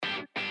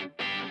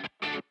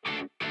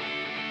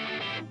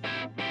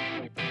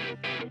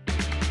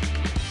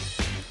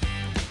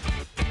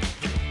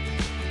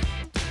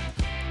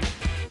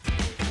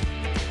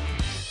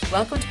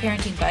Welcome to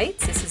Parenting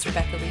Bites. This is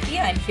Rebecca Levy.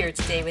 I'm here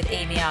today with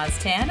Amy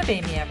Oztan of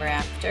Amy Ever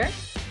After.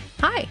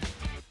 Hi.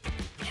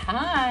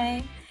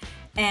 Hi.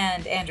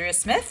 And Andrea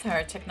Smith,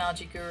 our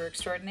technology guru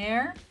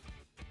extraordinaire.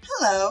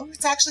 Hello.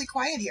 It's actually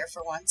quiet here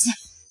for once.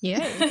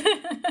 Yay.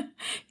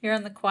 You're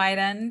on the quiet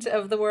end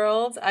of the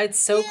world. It's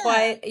so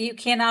quiet.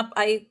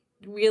 I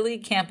really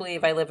can't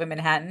believe I live in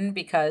Manhattan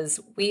because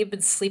we've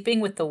been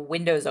sleeping with the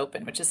windows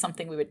open, which is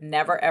something we would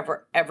never,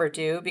 ever, ever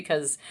do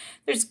because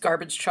there's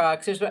garbage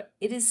trucks. It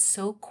is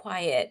so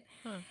quiet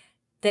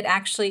that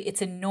actually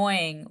it's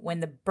annoying when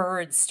the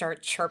birds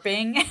start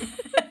chirping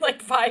at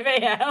like 5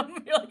 a.m.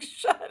 You're like,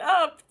 shut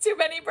up, too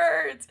many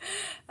birds.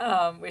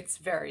 It's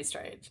very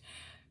strange.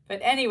 But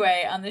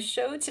anyway, on the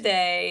show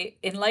today,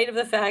 in light of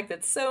the fact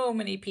that so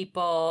many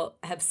people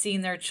have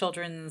seen their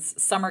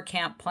children's summer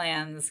camp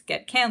plans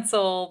get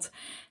canceled,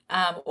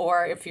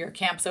 or if your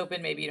camp's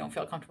open, maybe you don't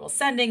feel comfortable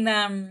sending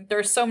them. There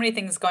are so many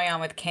things going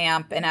on with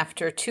camp. And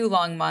after 2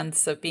 long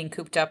months of being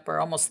cooped up, or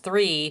almost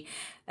 3,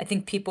 I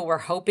think people were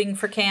hoping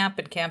for camp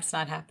and camp's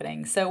not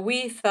happening. So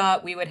we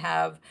thought we would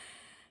have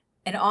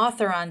an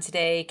author on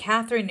today,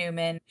 Catherine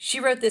Newman. She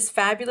wrote this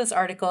fabulous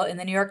article in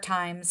the New York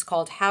Times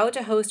called How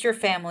to Host Your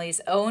Family's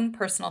Own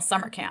Personal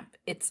Summer Camp.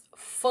 It's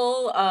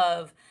full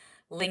of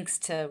links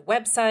to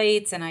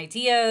websites and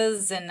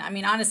ideas. And I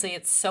mean, honestly,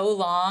 it's so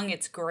long.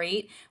 It's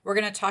great. We're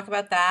going to talk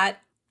about that.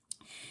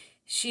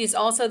 She is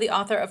also the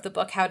author of the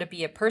book, How to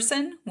Be a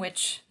Person,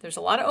 which there's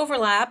a lot of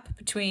overlap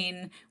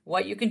between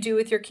what you can do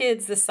with your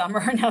kids this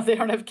summer now they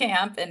don't have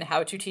camp and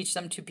how to teach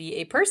them to be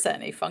a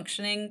person, a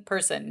functioning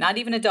person, not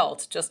even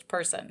adult, just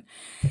person.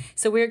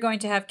 So we're going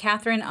to have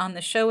Catherine on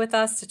the show with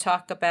us to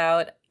talk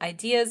about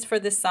ideas for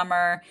this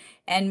summer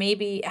and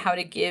maybe how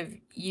to give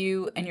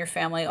you and your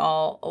family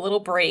all a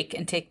little break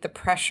and take the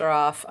pressure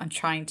off on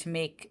trying to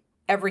make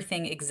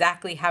everything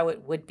exactly how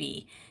it would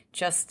be.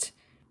 Just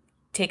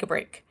take a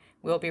break.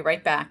 We'll be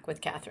right back with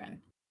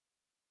Catherine.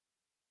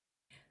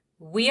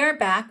 We are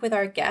back with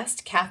our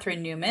guest,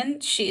 Catherine Newman.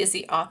 She is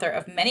the author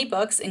of many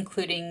books,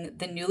 including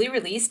the newly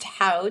released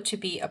How to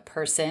Be a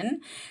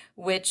Person,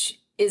 which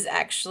is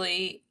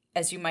actually,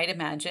 as you might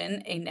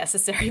imagine, a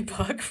necessary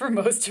book for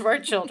most of our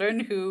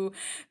children who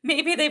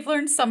maybe they've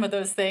learned some of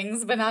those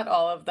things, but not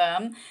all of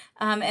them.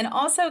 And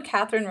also,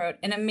 Catherine wrote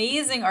an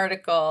amazing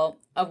article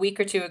a week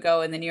or 2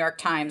 ago in the New York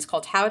Times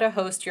called How to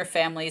Host Your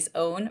Family's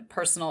Own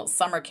Personal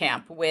Summer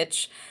Camp,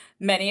 which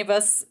many of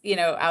us,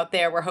 out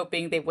there were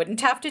hoping they wouldn't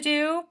have to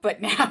do,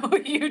 but now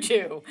you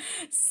do.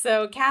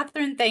 So,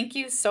 Catherine, thank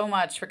you so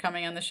much for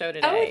coming on the show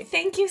today. Oh,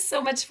 thank you so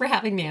much for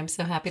having me. I'm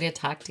so happy to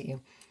talk to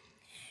you.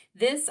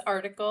 This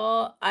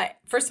article,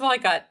 first of all, I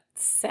got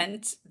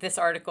sent this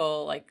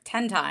article like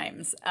 10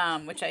 times,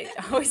 which I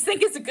always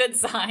think is a good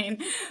sign.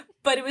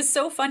 But it was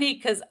so funny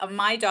because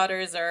my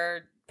daughters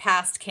are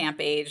past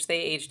camp age. They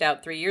aged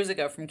out 3 years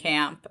ago from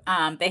camp.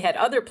 They had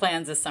other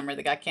plans this summer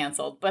that got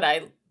canceled, but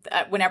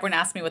when everyone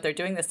asks me what they're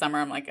doing this summer,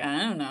 I'm like, I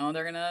don't know.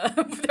 They're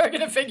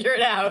gonna figure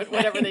it out.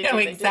 Whatever they do,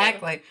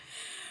 exactly. Do.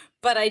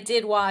 But I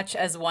did watch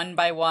as one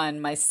by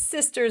one, my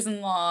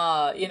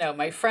sisters-in-law,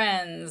 my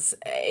friends,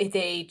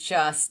 they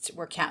just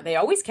they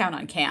always count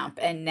on camp,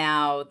 and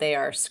now they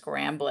are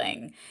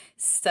scrambling.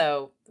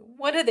 So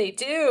what do they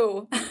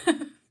do?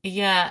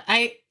 Yeah,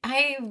 I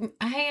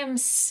am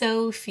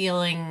so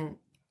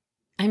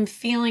I'm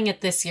feeling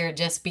it this year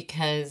just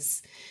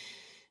because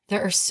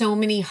there are so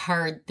many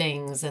hard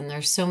things, and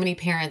there's so many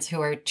parents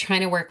who are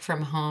trying to work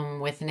from home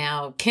with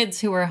now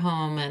kids who are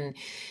home, and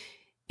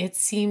it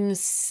seems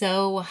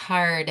so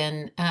hard.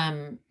 And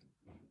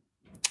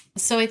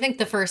so I think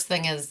the first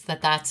thing is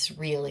that that's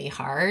really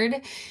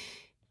hard,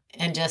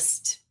 and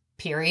just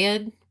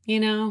period,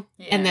 Yeah.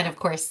 And then, of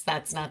course,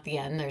 that's not the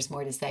end. There's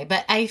more to say.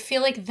 But I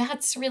feel like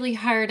that's really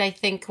hard. I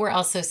think we're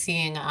also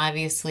seeing,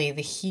 obviously,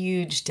 the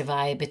huge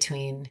divide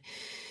between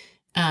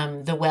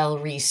the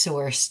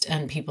well-resourced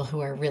and people who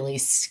are really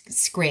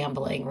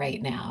scrambling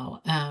right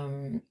now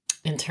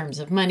in terms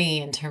of money,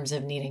 in terms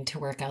of needing to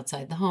work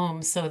outside the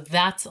home. So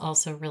that's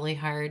also really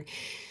hard.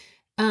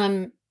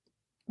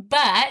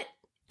 But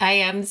I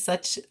am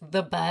such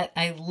the butt.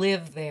 I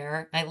live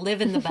there. I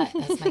live in the butt,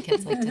 as my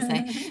kids like to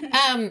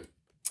say.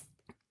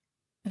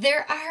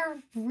 There are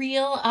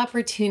real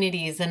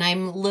opportunities, and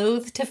I'm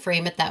loath to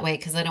frame it that way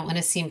because I don't want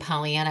to seem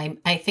Pollyanna.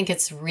 I think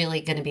it's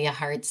really going to be a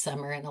hard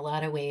summer in a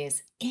lot of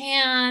ways.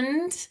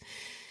 And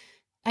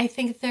I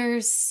think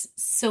there's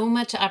so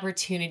much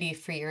opportunity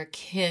for your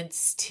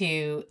kids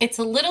it's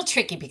a little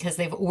tricky because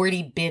they've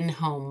already been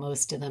home,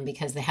 most of them,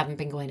 because they haven't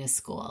been going to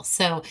school.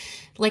 So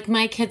like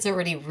my kids are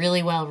already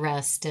really well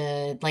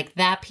rested, like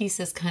that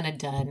piece is kind of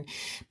done.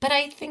 But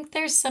I think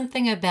there's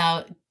something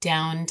about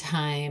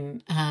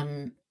downtime,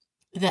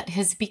 that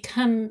has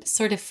become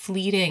sort of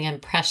fleeting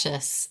and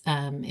precious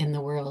in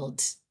the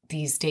world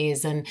these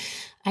days. And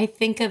I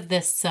think of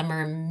this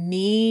summer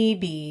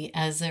maybe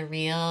as a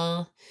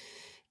real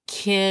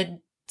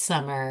kid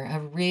summer, a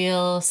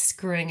real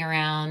screwing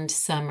around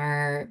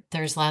summer.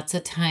 There's lots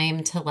of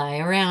time to lie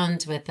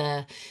around with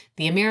the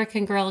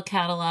American Girl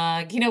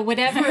catalog,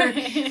 whatever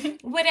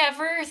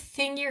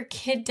thing your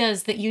kid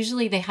does that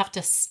usually they have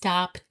to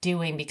stop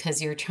doing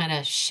because you're trying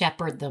to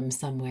shepherd them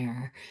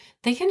somewhere.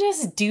 They can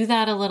just do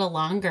that a little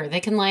longer. They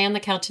can lie on the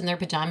couch in their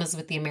pajamas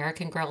with the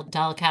American Girl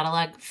doll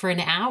catalog for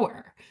an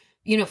hour,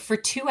 for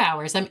 2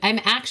 hours. I'm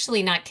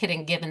actually not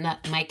kidding, given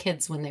that my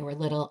kids, when they were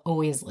little,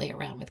 always lay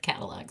around with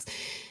catalogs.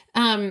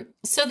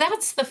 So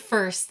that's the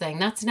first thing.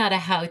 That's not a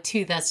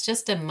how-to. That's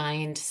just a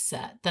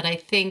mindset that I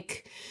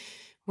think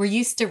we're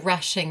used to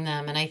rushing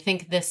them. And I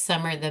think this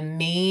summer, the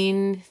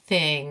main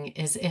thing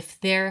is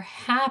if they're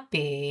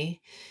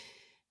happy,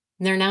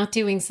 they're not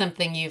doing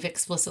something you've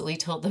explicitly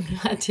told them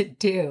not to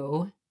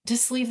do,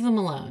 just leave them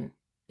alone.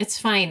 It's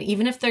fine.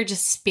 Even if they're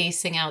just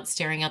spacing out,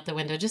 staring out the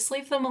window, just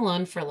leave them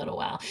alone for a little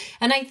while.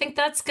 And I think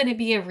that's going to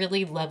be a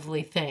really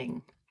lovely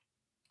thing.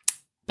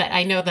 But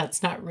I know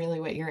that's not really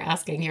what you're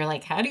asking. You're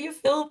like, how do you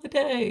fill the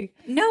day?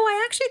 No,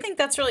 I actually think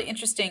that's really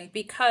interesting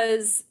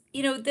because,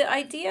 the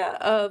idea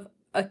of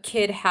a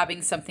kid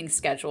having something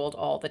scheduled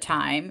all the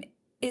time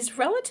is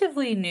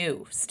relatively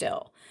new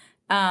still.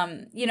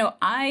 I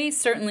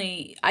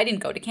didn't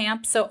go to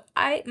camp, so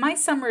my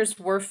summers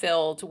were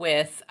filled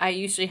with, I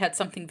usually had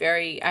something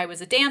I was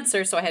a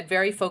dancer, so I had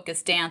very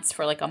focused dance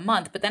for like a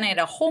month, but then I had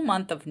a whole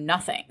month of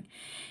nothing.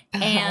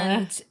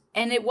 Uh-huh.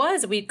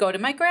 And we'd go to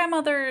my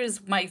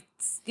grandmother's, my,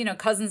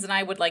 cousins and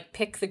I would like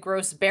pick the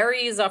gross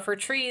berries off her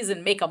trees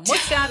and make a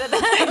mush out of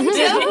them.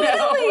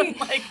 Totally.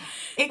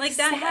 Like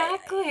that.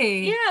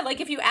 Exactly. Yeah. Like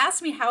if you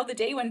ask me how the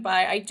day went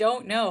by, I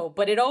don't know,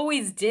 but it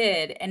always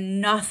did. And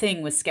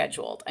nothing was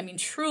scheduled. I mean,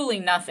 truly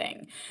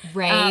nothing.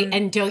 Right.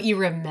 And don't you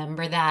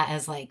remember that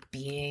as like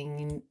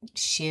being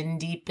shin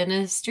deep in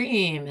a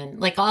stream and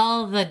like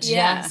all the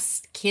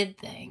just kid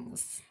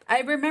things?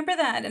 I remember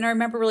that. And I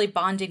remember really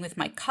bonding with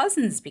my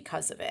cousins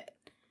because of it.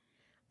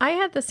 I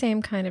had the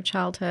same kind of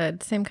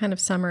childhood, same kind of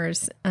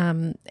summers,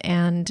 and,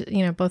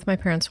 both my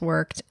parents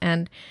worked.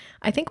 And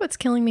I think what's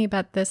killing me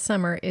about this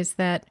summer is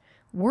that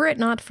were it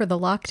not for the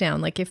lockdown,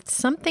 like if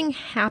something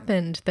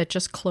happened that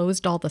just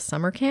closed all the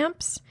summer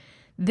camps,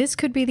 this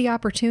could be the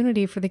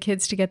opportunity for the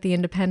kids to get the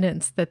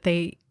independence that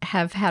they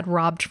have had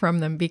robbed from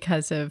them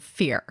because of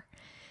fear.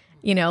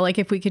 Like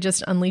if we could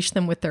just unleash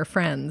them with their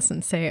friends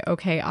and say,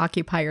 okay,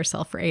 occupy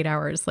yourself for 8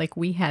 hours like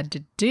we had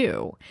to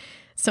do.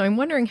 So I'm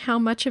wondering how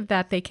much of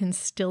that they can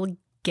still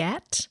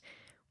get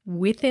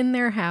within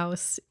their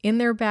house, in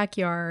their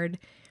backyard,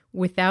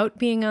 without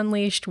being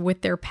unleashed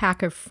with their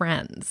pack of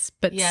friends,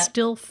 but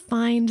still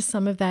find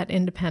some of that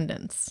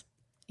independence.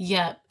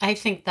 Yeah, I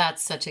think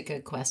that's such a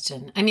good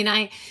question. I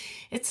mean,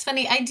 it's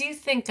funny. I do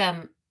think,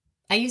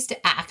 I used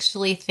to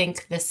actually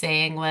think the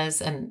saying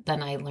was, and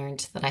then I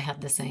learned that I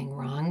had the saying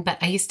wrong, but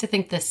I used to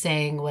think the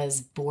saying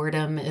was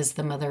boredom is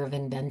the mother of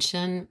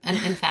invention. And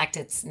in fact,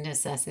 it's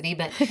necessity.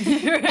 But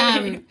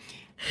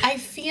I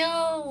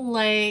feel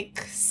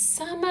like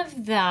some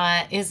of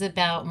that is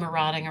about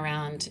marauding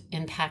around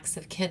in packs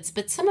of kids,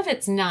 but some of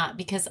it's not,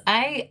 because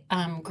I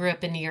grew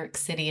up in New York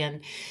City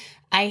and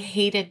I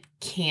hated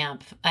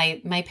camp.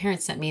 My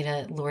parents sent me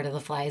to Lord of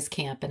the Flies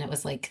camp, and it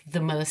was like the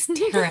most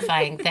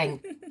terrifying thing.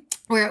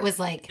 Where it was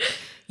like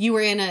you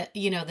were in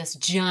this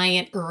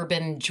giant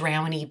urban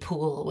drowny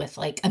pool with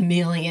like 1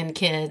 million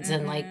kids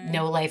and like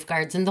no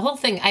lifeguards and the whole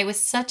thing. I was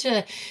such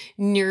a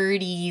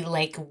nerdy,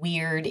 like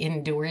weird,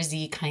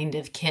 outdoorsy kind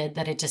of kid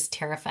that it just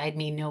terrified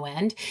me no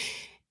end.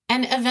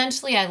 And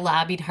eventually I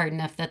lobbied hard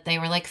enough that they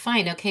were like,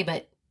 fine, okay,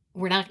 but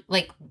we're not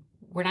going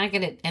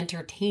to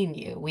entertain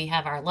you. We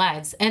have our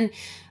lives. And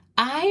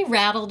I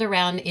rattled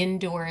around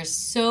indoors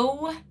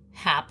so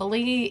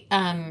happily.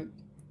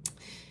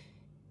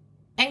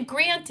 And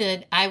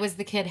granted, I was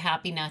the kid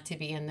happy not to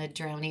be in the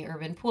drowny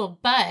urban pool,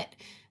 but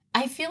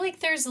I feel like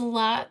there's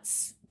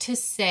lots to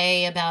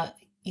say about,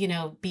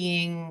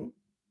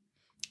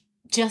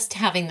 just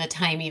having the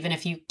time, even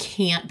if you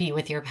can't be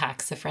with your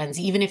packs of friends,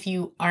 even if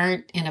you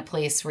aren't in a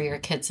place where your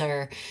kids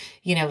are,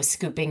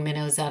 scooping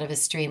minnows out of a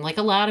stream. Like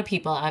a lot of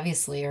people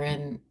obviously are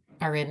in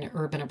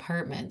urban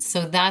apartments.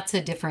 So that's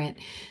a different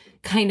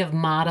kind of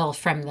model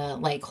from the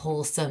like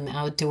wholesome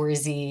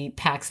outdoorsy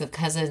packs of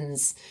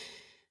cousins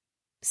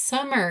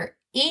summer.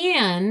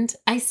 And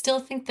I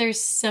still think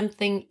there's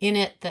something in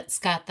it that's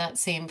got that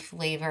same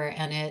flavor,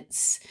 and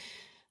it's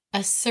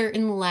a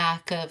certain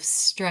lack of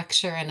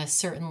structure and a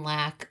certain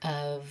lack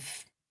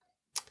of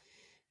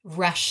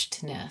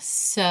rushedness.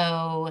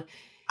 So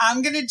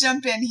I'm going to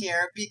jump in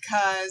here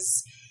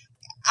because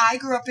I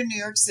grew up in New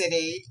York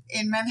City,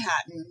 in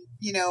Manhattan,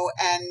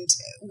 and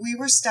we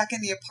were stuck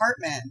in the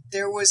apartment.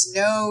 There was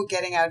no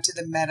getting out to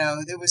the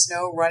meadow. There was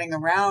no running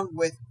around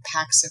with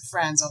packs of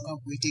friends,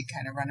 although we did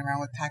kind of run around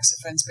with packs of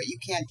friends, but you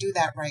can't do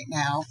that right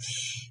now.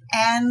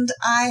 And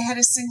I had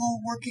a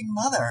single working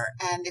mother.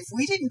 And if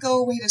we didn't go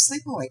away to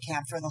sleepaway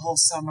camp for the whole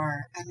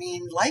summer, I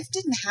mean, life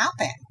didn't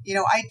happen.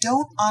 I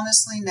don't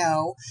honestly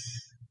know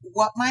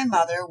what my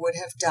mother would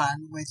have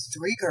done with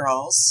 3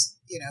 girls,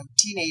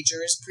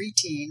 teenagers,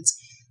 preteens,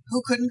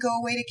 who couldn't go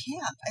away to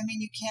camp. I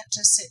mean, you can't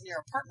just sit in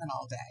your apartment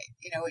all day.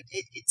 You know,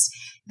 it's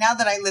now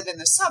that I live in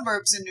the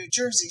suburbs in New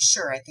Jersey,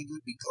 sure, I think it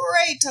would be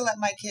great to let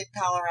my kid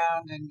pal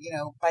around and, you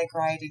know, bike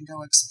ride and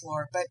go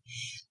explore. But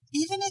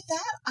even at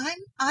that,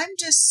 I'm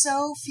just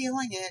so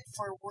feeling it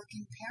for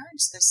working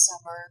parents this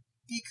summer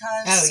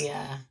because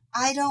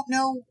I don't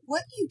know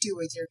what you do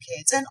with your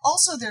kids. And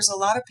also there's a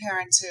lot of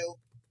parents who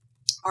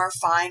are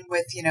fine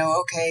with, you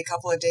know, okay, a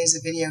couple of days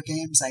of video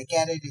games. I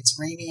get it. It's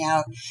rainy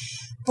out.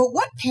 But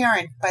what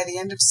parent by the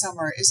end of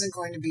summer isn't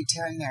going to be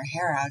tearing their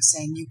hair out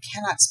saying you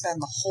cannot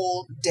spend the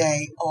whole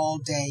day, all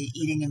day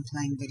eating and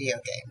playing video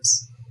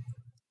games?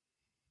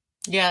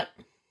 Yeah.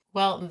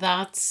 Well,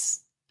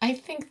 I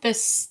think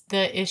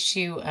the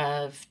issue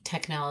of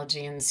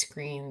technology and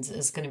screens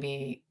is going to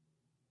be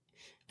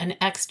an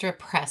extra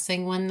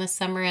pressing one this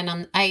summer.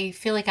 And I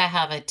feel like I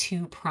have a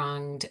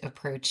two-pronged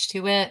approach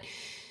to it.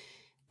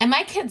 And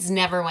my kids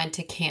never went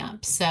to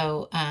camp.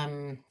 So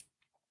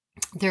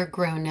they're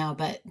grown now,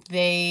 but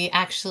they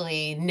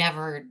actually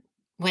never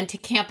went to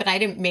camp. And I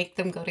didn't make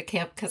them go to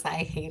camp because I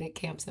hated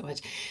camp so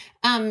much.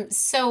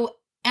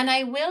 And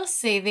I will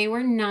say they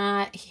were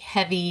not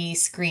heavy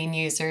screen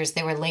users.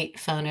 They were late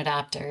phone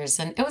adopters.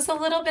 And it was a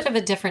little bit of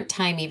a different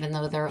time, even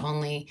though they're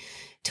only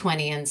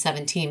 20 and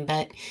 17.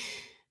 But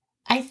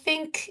I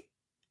think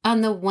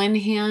on the one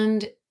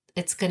hand,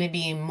 it's going to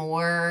be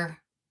more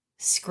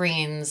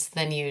screens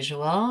than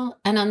usual.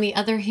 And on the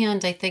other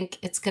hand, I think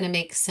it's going to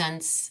make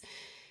sense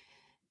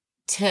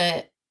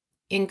to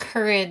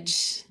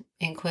encourage,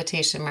 in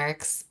quotation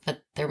marks,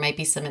 but there might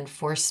be some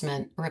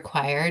enforcement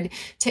required,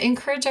 to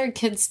encourage our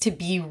kids to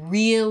be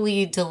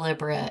really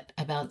deliberate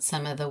about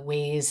some of the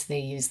ways they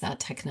use that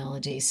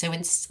technology. So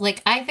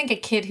I think a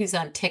kid who's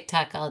on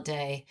TikTok all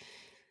day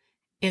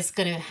is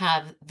going to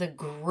have the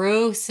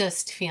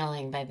grossest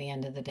feeling by the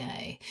end of the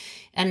day.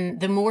 And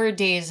the more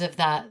days of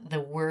that,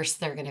 the worse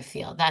they're going to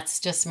feel. That's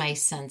just my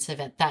sense of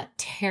it. That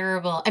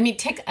terrible,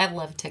 I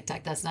love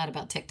TikTok. That's not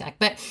about TikTok,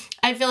 but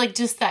I feel like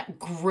just that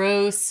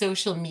gross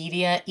social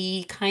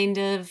media-y kind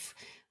of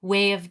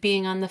way of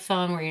being on the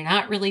phone where you're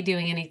not really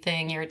doing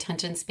anything. Your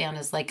attention span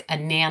is like a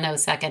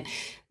nanosecond.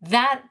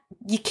 That,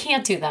 you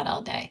can't do that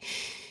all day.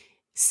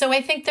 So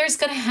I think there's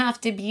going to have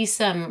to be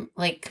some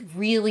like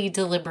really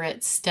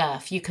deliberate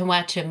stuff. You can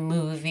watch a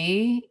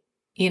movie,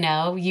 you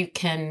know, you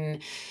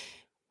can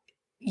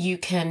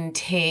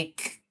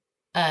take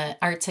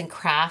arts and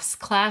crafts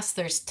class.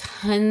 There's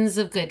tons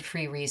of good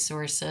free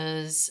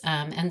resources.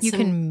 And you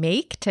can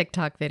make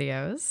TikTok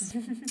videos.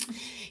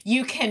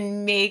 You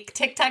can make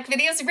TikTok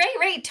videos.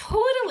 Right.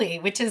 Totally.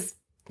 Which is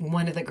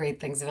one of the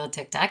great things about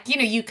TikTok. You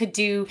know, you could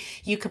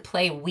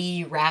play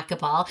Wii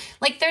Racquetball.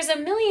 Like there's a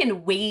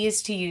million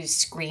ways to use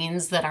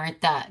screens that aren't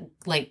that,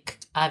 like,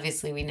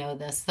 obviously we know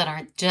this, that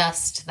aren't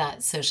just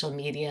that social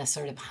media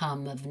sort of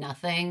hum of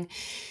nothing.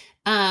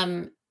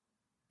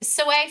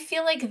 So I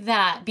feel like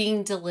that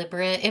being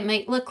deliberate, it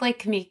might look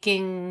like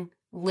making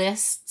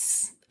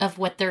lists of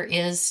what there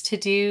is to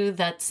do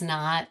that's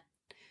not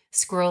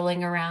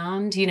scrolling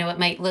around. You know, it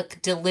might look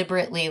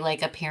deliberately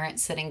like a parent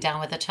sitting down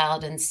with a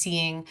child and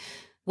seeing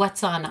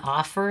what's on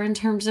offer in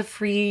terms of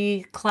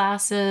free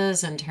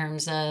classes, in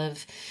terms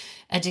of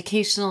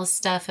educational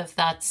stuff, if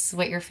that's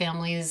what your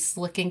family is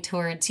looking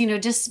towards. You know,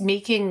 just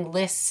making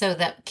lists so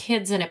that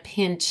kids in a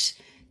pinch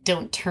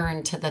don't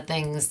turn to the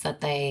things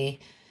that they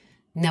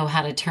know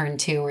how to turn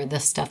to or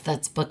the stuff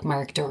that's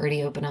bookmarked or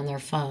already open on their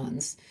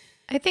phones.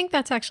 I think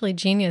that's actually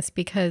genius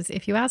because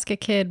if you ask a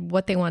kid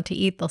what they want to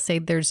eat, they'll say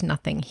there's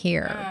nothing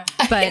here.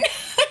 But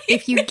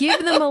if you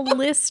give them a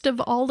list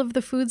of all of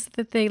the foods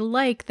that they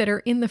like that are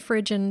in the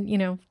fridge and, you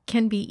know,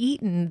 can be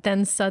eaten,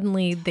 then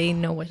suddenly they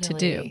know what to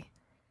do.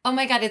 Oh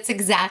my God, it's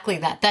exactly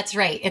that. That's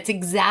right. It's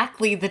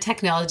exactly the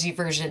technology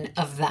version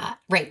of that.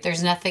 Right.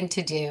 There's nothing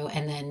to do.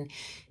 And then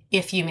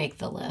if you make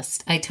the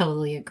list, I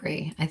totally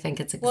agree. I think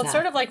it's exactly. Well, it's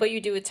sort of like what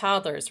you do with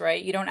toddlers,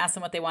 right? You don't ask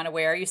them what they want to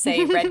wear. You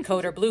say red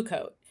coat or blue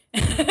coat.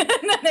 And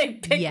then they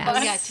pick one.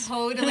 Oh, yeah,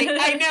 totally.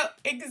 I know.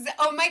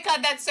 Oh my God,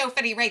 that's so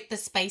funny. Right. The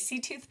spicy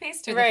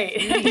toothpaste or the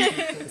fruity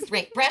toothpaste.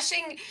 Right.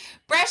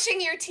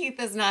 Brushing your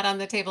teeth is not on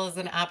the table as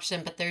an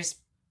option, but there's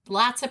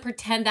lots of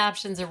pretend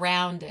options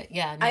around it.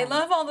 Yeah. No. I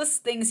love all the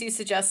things you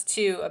suggest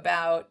too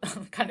about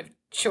kind of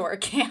chore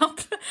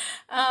camp.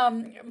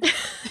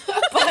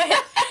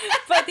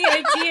 But the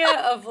idea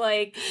of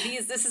like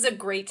this is a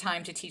great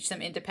time to teach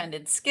them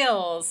independent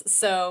skills.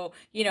 So,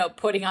 you know,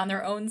 putting on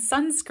their own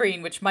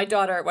sunscreen, which one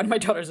of my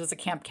daughters was a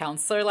camp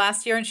counselor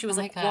last year. And she was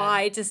like,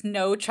 why does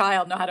no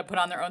child know how to put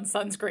on their own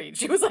sunscreen?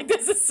 She was like,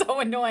 this is so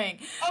annoying.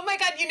 Oh my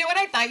God. You know what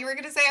I thought you were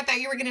going to say? I thought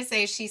you were going to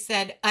say, she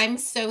said, I'm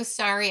so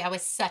sorry. I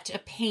was such a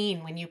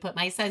pain when you put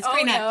my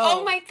sunscreen on.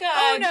 Oh my God.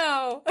 Oh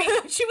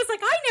no. She was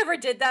like, I never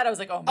did that. I was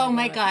like, oh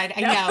my God.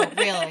 I know.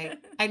 Really.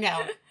 I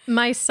know.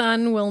 My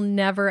son will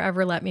never,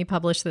 ever let me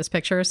publish this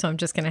picture, so I'm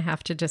just going to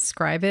have to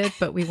describe it.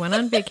 But we went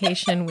on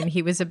vacation when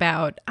he was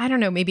about, I don't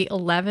know, maybe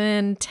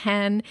 11,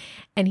 10,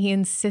 and he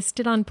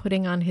insisted on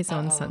putting on his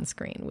own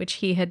sunscreen, which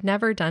he had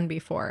never done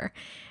before.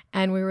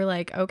 And we were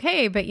like,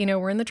 okay, but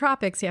we're in the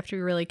tropics. You have to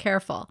be really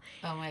careful.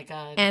 Oh my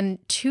God. And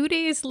 2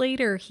 days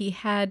later, he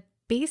had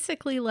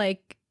basically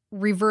like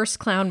reverse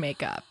clown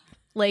makeup.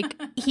 Like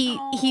he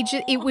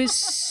just, it was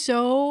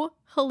so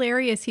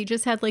hilarious. He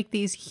just had like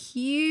these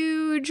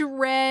huge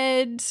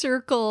red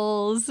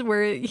circles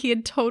where he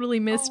had totally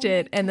missed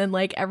it. And then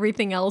like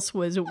everything else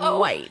was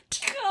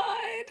white.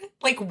 God.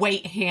 Like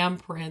white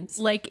handprints.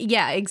 Like,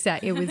 yeah,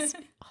 exactly. It was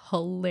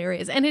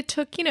hilarious. And it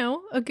took,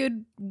 a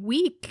good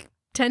week,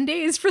 10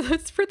 days for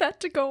that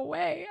to go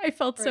away. I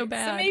felt so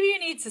bad. So maybe you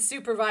need to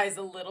supervise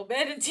a little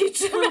bit and teach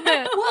them.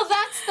 Well,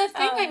 that's the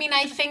thing. I mean,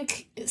 I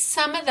think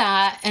some of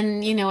that,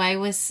 and, I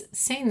was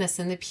saying this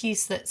in the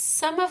piece, that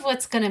some of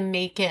what's going to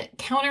make it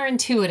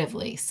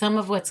counterintuitively, some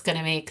of what's going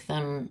to make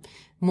them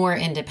more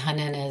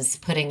independent is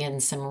putting in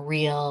some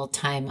real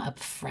time up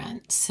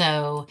front.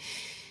 So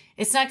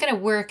it's not going to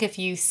work if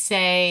you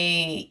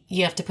say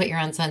you have to put your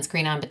own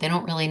sunscreen on, but they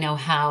don't really know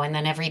how. And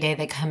then every day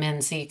they come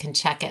in so you can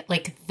check it.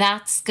 Like,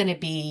 that's going to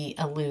be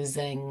a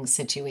losing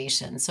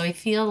situation. So I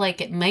feel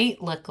like it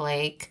might look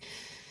like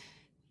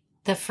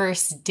the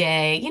first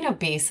day,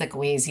 basic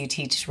ways you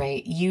teach,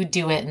 right? You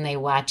do it and they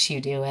watch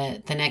you do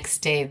it. The next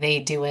day they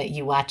do it,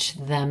 you watch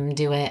them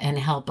do it and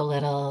help a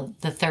little.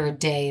 The third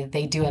day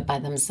they do it by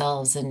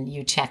themselves and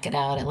you check it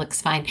out. It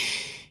looks fine.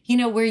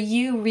 Where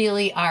you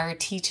really are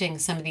teaching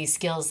some of these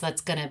skills,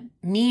 that's going to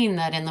mean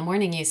that in the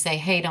morning you say,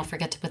 hey, don't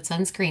forget to put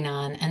sunscreen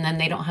on. And then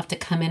they don't have to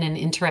come in and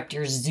interrupt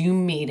your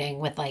Zoom meeting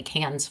with like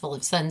hands full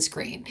of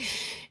sunscreen.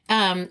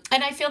 And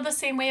I feel the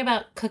same way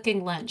about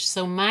cooking lunch.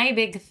 So my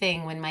big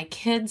thing when my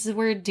kids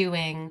were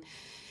doing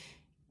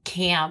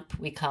camp,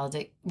 we called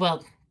it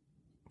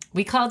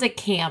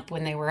camp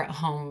when they were at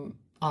home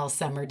all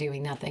summer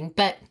doing nothing,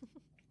 but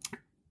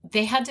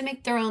they had to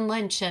make their own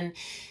lunch. And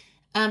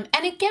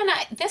again,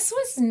 this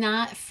was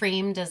not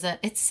framed as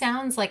it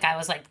sounds like I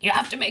was like, you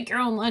have to make your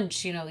own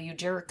lunch, you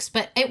jerks.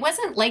 But it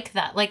wasn't like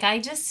that. Like, I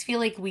just feel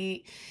like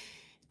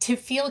to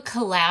feel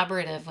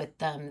collaborative with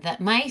them,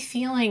 that my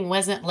feeling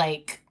wasn't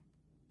like,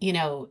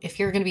 if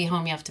you're going to be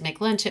home, you have to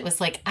make lunch. It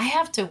was like, I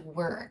have to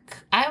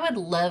work. I would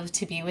love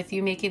to be with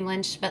you making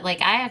lunch, but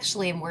like, I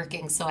actually am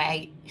working. So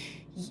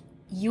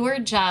your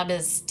job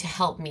is to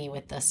help me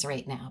with this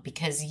right now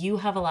because you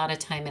have a lot of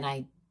time and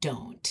I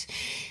don't.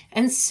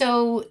 And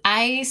so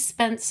I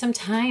spent some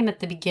time at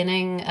the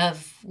beginning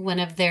of one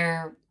of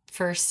their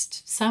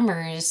first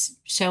summers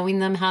showing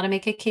them how to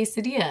make a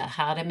quesadilla,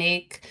 how to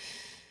make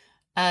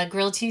a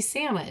grilled cheese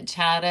sandwich,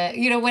 how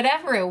to,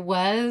 whatever it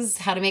was,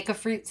 how to make a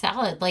fruit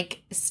salad,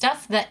 like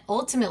stuff that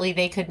ultimately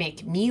they could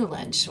make me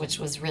lunch, which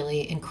was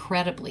really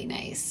incredibly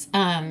nice.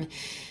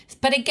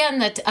 But again,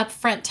 that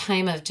upfront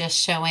time of just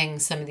showing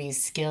some of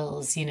these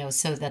skills,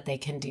 so that they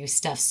can do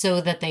stuff,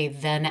 so that they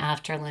then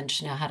after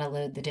lunch know how to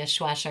load the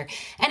dishwasher.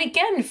 And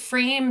again,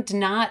 framed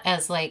not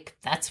as like,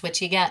 that's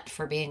what you get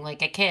for being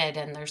like a kid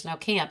and there's no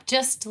camp,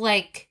 just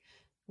like,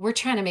 we're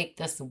trying to make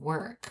this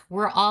work.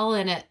 We're all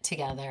in it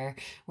together.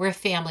 We're a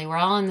family. We're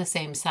all on the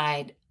same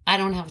side. I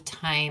don't have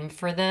time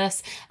for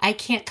this. I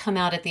can't come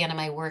out at the end of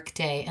my work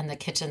day and the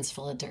kitchen's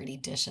full of dirty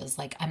dishes.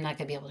 Like, I'm not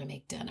going to be able to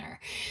make dinner.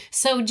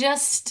 So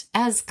just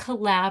as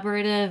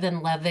collaborative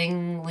and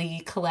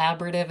lovingly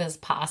collaborative as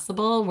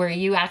possible, where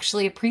you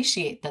actually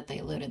appreciate that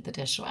they loaded the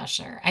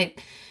dishwasher,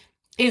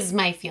 is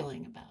my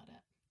feeling about it.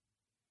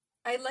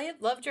 I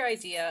loved your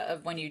idea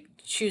of when you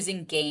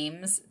choosing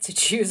games to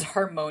choose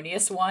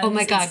harmonious ones. Oh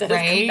my God, instead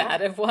right? of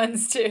combative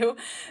ones too,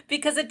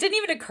 because it didn't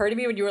even occur to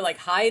me when you were like,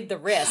 hide the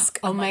risk.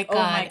 Oh my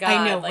God,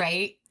 I know, like,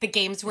 right? The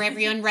games where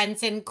everyone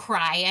runs in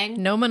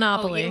crying. No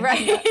Monopoly. Oh,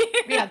 right?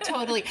 Yeah,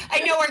 totally. I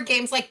know where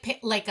games like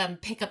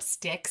pick up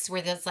sticks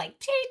where there's like,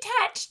 she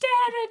touched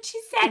it and she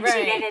said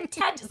she didn't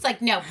touch. It's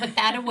like, no, put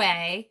that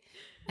away.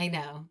 I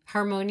know.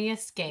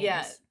 Harmonious games.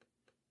 Yeah.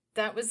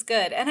 That was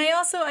good. And I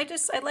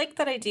like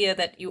that idea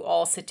that you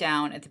all sit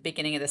down at the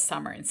beginning of the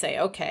summer and say,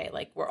 okay,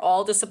 like, we're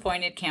all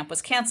disappointed camp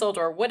was canceled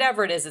or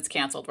whatever it is, it's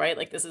canceled, right?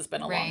 Like, this has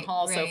been a long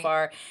haul so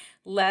far.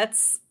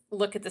 Let's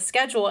look at the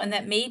schedule, and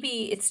that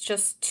maybe it's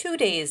just 2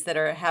 days that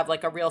have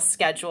like a real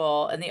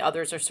schedule and the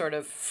others are sort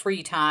of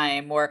free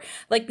time, or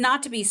like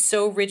not to be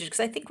so rigid, because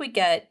I think we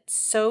get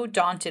so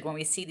daunted when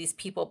we see these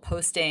people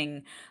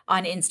posting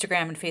on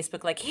Instagram and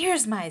Facebook like,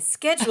 here's my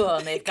schedule,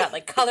 and they've got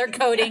like color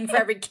coding for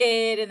every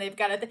kid, and they've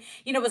got it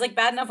was like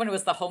bad enough when it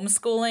was the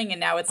homeschooling, and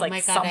now it's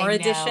like summer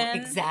edition.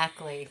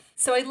 Exactly.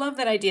 So I love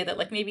that idea that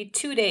like maybe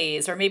 2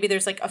 days, or maybe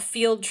there's like a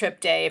field trip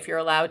day if you're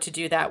allowed to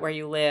do that where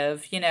you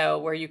live,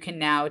 where you can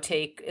now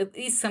take at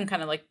least some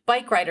kind of like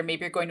bike ride, or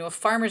maybe you're going to a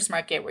farmer's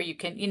market where you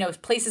can,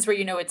 places where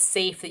it's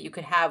safe that you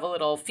could have a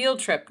little field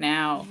trip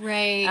now.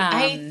 Right.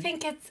 I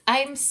think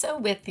I'm so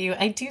with you.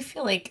 I do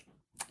feel like,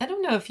 I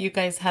don't know if you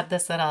guys had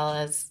this at all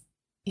as,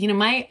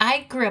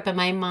 I grew up and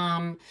my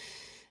mom,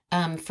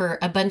 for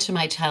a bunch of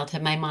my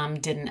childhood, my mom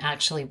didn't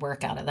actually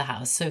work out of the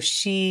house. So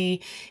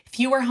if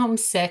you were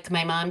homesick,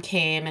 my mom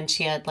came and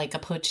she had like a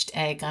poached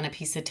egg on a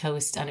piece of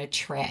toast on a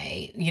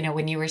tray,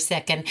 when you were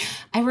sick. And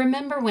I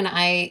remember when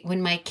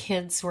my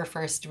kids were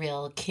first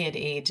real kid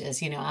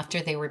ages, after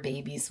they were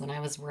babies, when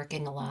I was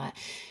working a lot,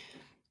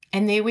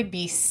 and they would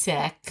be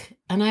sick.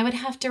 And I would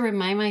have to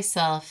remind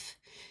myself,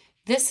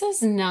 this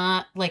is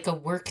not like a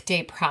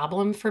workday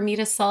problem for me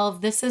to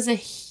solve. This is a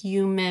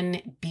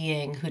human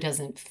being who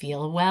doesn't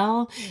feel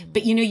well.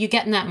 But, you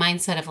get in that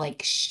mindset of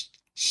like,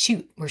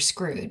 shoot, we're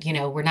screwed.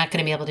 We're not going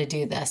to be able to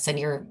do this. And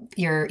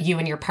you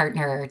and your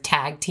partner are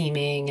tag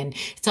teaming, and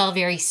it's all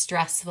very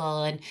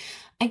stressful. And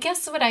I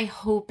guess what I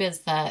hope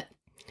is that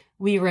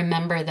we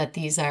remember that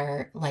these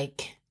are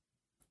like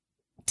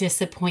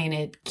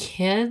disappointed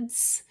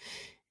kids,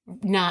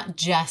 not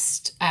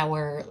just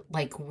our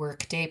like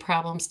workday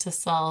problems to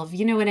solve.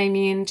 You know what I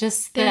mean?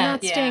 Just They're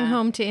that. not staying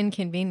home to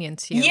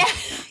inconvenience you. Yeah,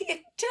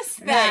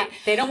 just that. Right.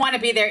 They don't want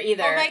to be there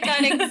either. Oh my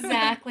God,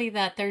 exactly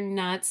that. They're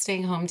not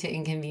staying home to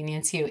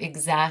inconvenience you.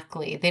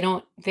 Exactly. They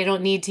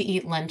don't need to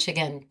eat lunch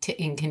again to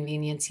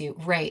inconvenience you.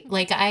 Right.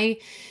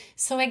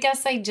 So I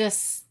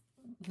guess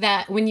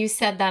that when you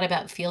said that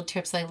about field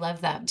trips, I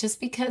love that, just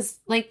because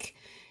like,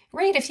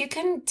 right, if you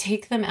can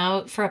take them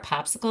out for a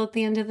popsicle at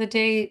the end of the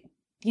day,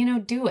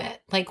 do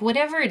it. Like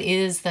whatever it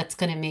is that's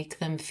going to make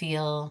them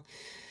feel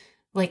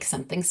like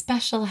something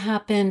special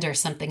happened or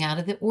something out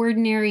of the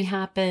ordinary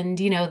happened,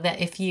 that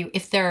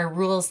if there are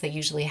rules they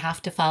usually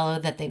have to follow,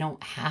 that they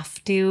don't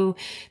have to.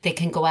 They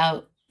can go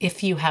out.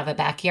 If you have a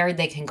backyard,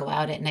 they can go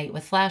out at night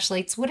with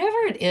flashlights, whatever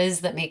it is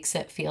that makes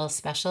it feel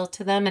special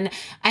to them. And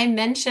I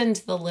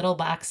mentioned the little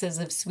boxes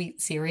of sweet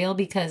cereal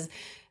because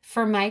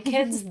for my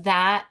kids,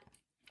 that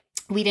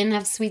we didn't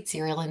have sweet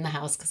cereal in the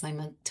house because I'm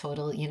a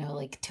total,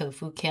 like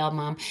tofu kale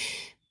mom.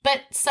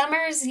 But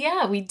summers,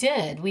 yeah, we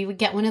did. We would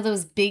get one of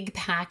those big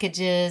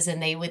packages and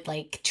they would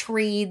like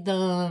trade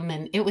them.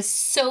 And it was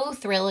so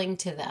thrilling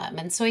to them.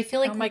 And so I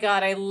feel like, oh my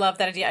God, I love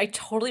that idea. I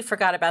totally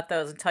forgot about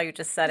those until you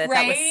just said it.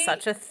 Right? That was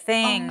such a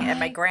thing at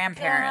my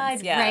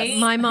grandparents. God, yes. right?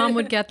 My mom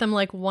would get them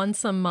like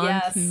once a month,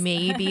 Yes.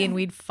 maybe, and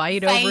we'd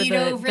fight over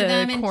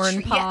the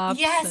corn pops.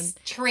 Yes,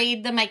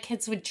 trade them. My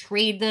kids would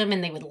trade them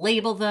and they would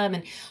label them.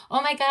 And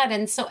oh my God.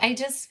 And so I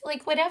just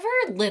like whatever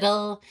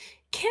little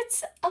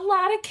kids, a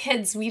lot of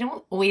kids, we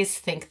don't always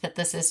think that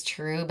this is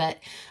true, but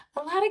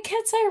a lot of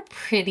kids are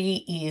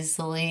pretty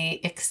easily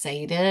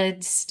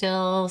excited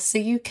still. So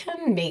you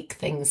can make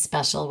things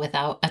special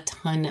without a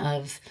ton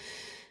of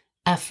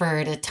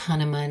effort, a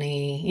ton of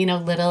money,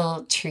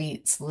 little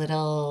treats,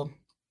 little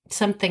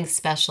something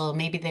special.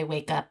 Maybe they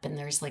wake up and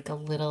there's like a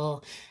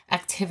little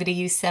activity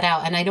you set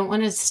out. And I don't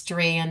want to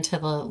stray into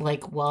the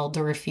like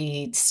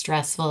Waldorfy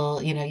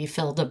stressful, you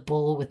filled a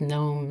bowl with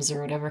gnomes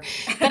or whatever.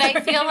 But I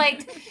feel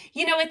like,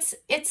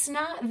 it's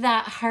not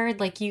that hard.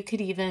 Like you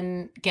could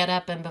even get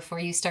up and before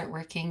you start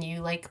working,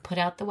 you like put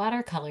out the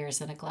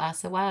watercolors and a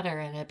glass of water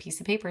and a piece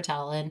of paper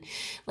towel and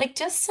like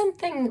just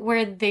something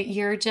where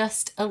you're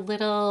just a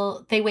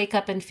little, they wake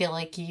up and feel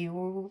like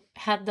you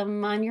had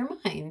them on your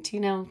mind,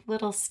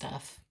 little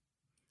stuff.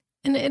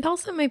 And it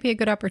also might be a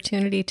good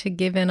opportunity to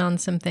give in on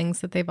some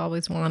things that they've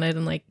always wanted.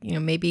 And like,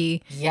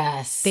 maybe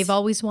yes, they've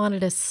always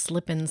wanted a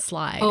slip and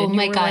slide. Oh and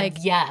my God, like,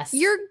 yes.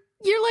 You're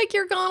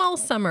gone all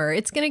summer.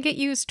 It's going to get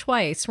used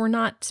twice. We're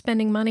not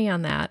spending money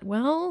on that.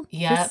 Well,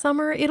 this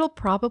summer, it'll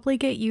probably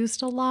get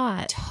used a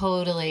lot.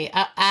 Totally.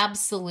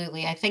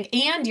 Absolutely. I think,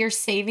 and you're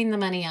saving the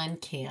money on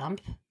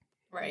camp.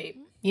 Right.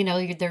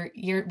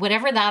 You're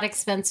whatever that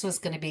expense was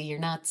going to be, you're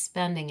not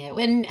spending it.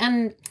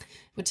 And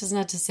which is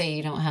not to say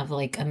you don't have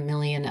like a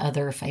million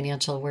other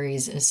financial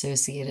worries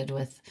associated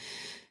with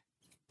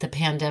the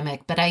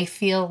pandemic. But I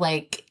feel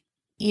like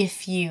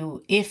if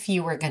you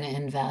were going to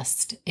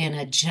invest in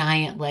a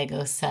giant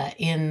Lego set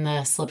in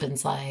the slip and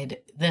slide,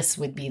 this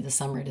would be the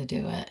summer to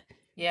do it.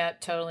 Yeah,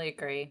 totally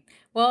agree.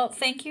 Well,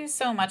 thank you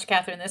so much,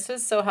 Catherine. This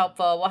was so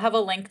helpful. We'll have a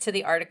link to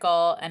the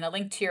article and a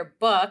link to your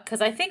book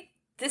because I think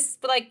this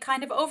like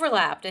kind of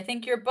overlapped. I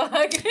think your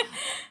book.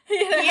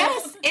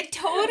 Yes, it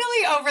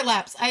totally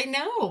overlaps. I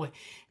know.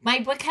 My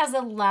book has a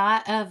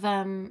lot of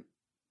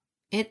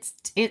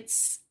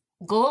its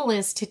goal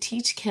is to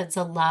teach kids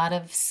a lot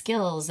of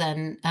skills.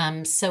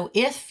 And so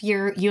if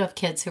you have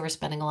kids who are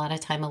spending a lot of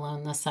time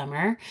alone this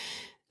summer,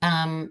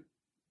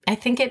 I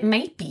think it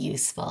might be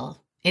useful.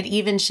 It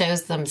even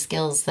shows them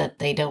skills that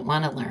they don't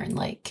want to learn,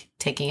 like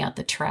taking out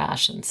the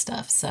trash and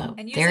stuff. So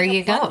and there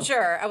you go.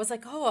 I was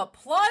like, oh, a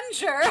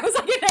plunger. I was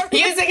like,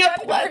 using a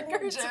plunger.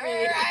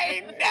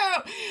 I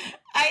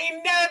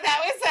know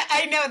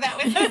that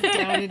was as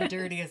down and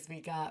dirty as we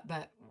got,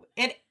 but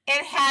it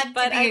had to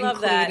but be I love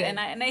included. that.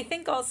 And I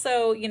think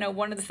also,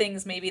 one of the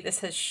things maybe this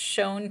has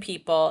shown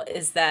people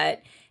is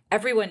that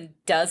everyone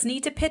does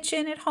need to pitch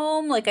in at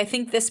home. Like, I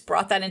think this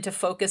brought that into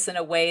focus in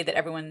a way that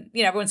everyone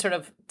sort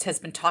of has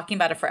been talking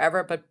about it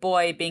forever. But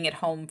boy, being at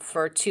home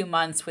for 2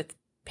 months with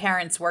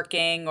parents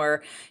working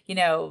or,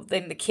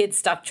 then the kids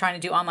stopped trying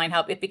to do online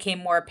help, it became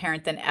more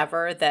apparent than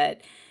ever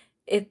that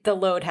the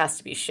load has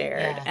to be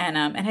shared. Yeah.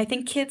 And I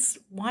think kids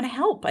want to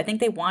help. I think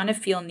they want to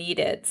feel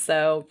needed.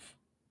 So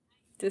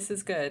this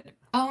is good.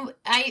 Oh,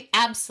 I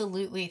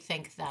absolutely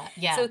think that.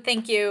 Yeah. So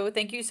thank you.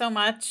 Thank you so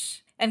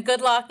much. And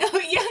good luck.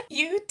 Oh, yeah.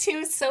 You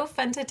too. So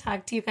fun to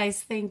talk to you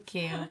guys. Thank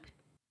you.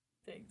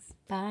 Thanks.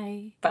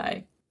 Bye.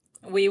 Bye.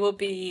 We will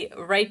be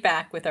right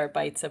back with our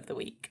bites of the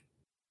week.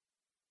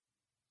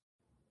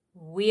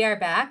 We are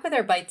back with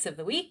our bites of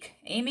the week.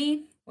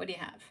 Amy, what do you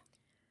have?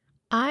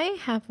 I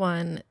have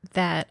one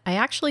that I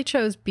actually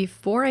chose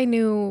before I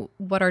knew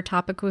what our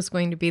topic was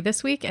going to be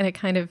this week, and it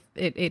kind of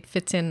it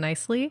fits in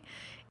nicely.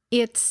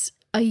 It's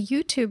a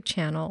YouTube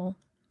channel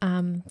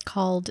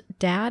called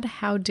Dad,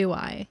 How Do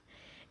I?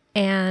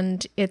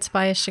 And it's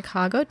by a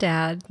Chicago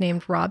dad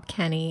named Rob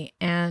Kenny,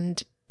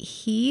 and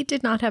he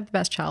did not have the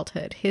best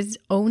childhood. His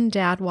own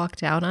dad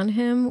walked out on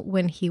him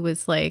when he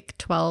was like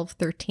 12,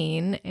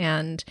 13,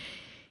 and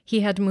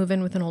he had to move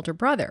in with an older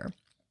brother.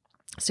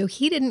 So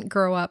he didn't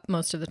grow up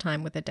most of the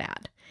time with a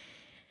dad.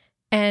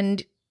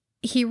 And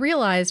he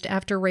realized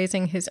after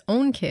raising his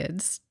own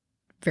kids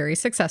very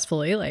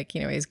successfully, like,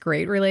 you know, his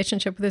great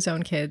relationship with his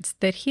own kids,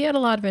 that he had a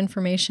lot of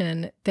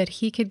information that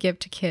he could give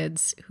to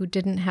kids who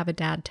didn't have a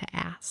dad to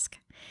ask.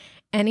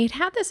 And he'd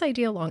had this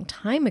idea a long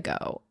time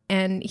ago,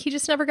 and he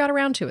just never got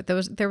around to it.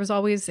 There was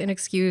always an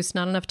excuse,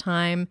 not enough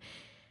time.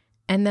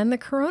 And then the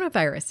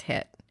coronavirus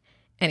hit,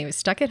 and he was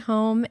stuck at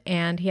home,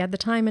 and he had the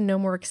time and no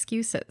more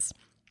excuses.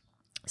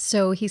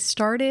 So he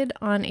started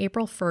on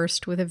April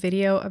 1st with a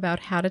video about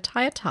how to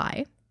tie a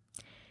tie,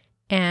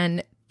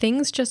 and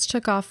things just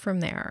took off from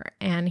there.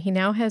 And he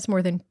now has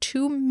more than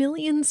 2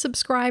 million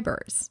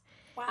subscribers.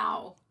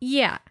 Wow.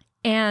 Yeah.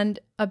 And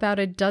about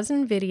a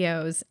dozen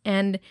videos.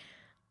 And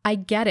I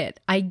get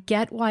it. I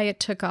get why it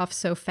took off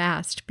so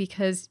fast,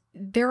 because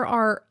there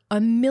are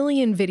a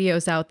million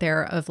videos out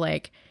there of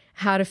like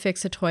how to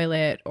fix a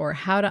toilet or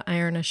how to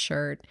iron a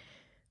shirt.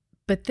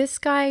 But this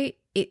guy,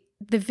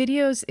 the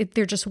videos,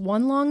 they're just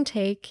one long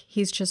take.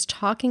 He's just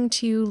talking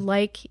to you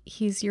like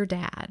he's your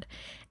dad.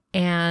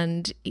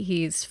 And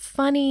he's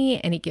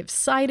funny, and he gives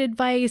side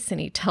advice,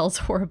 and he tells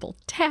horrible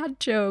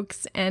dad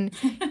jokes. And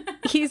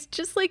he's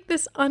just like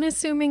this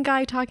unassuming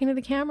guy talking to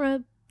the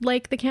camera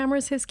like the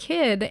camera's his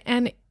kid.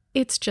 And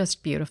it's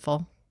just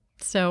beautiful.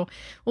 So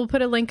we'll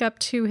put a link up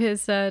to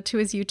his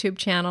YouTube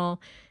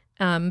channel.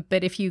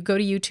 But if you go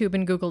to YouTube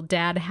and Google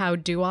Dad, How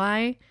Do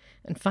I?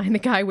 And find the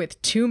guy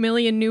with 2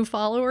 million new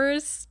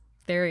followers,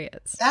 there he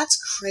is. That's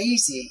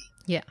crazy.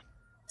 Yeah.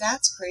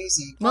 That's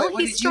crazy. Well, what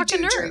did you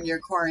do during your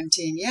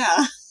quarantine?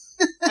 Yeah.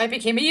 I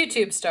became a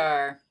YouTube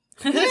star.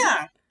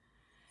 Yeah.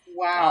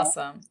 Wow.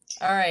 Awesome.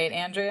 All right,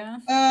 Andrea.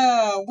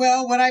 Oh,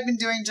 well, what I've been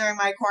doing during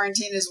my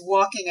quarantine is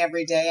walking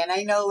every day. And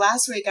I know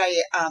last week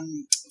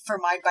for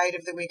my bite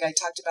of the week, I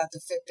talked about the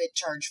Fitbit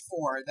Charge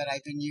 4 that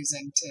I've been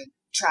using to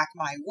track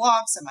my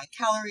walks and my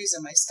calories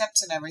and my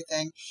steps and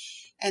everything.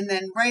 And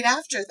then right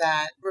after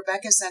that,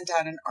 Rebecca sent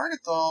out an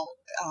article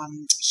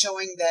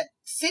showing that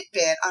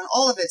Fitbit on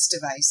all of its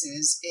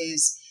devices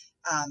is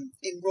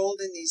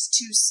enrolled in these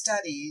 2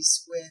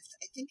 studies with,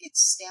 I think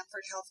it's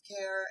Stanford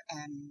Healthcare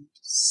and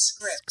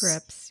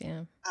Scripps.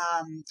 Yeah.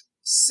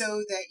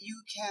 So that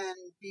you can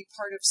be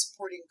part of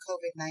supporting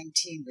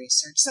COVID-19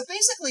 research. So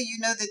basically, you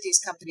know that these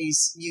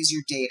companies use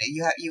your data.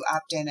 You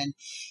opt in, and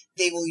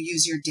they will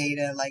use your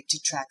data like to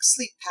track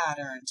sleep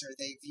patterns, or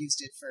they've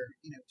used it for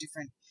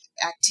different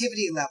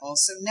activity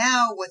levels. So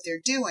now what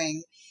they're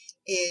doing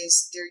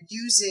is they're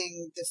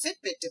using the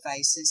Fitbit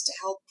devices to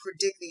help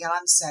predict the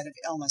onset of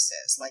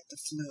illnesses like the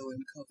flu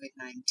and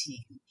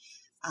COVID-19.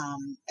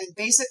 And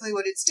basically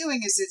what it's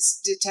doing is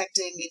it's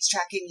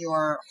tracking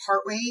your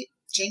heart rate,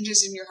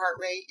 changes in your heart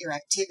rate, your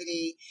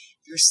activity,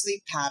 your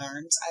sleep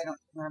patterns. I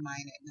don't wear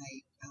mine at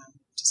night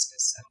just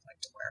because I don't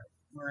like to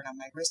wear it on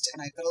my wrist at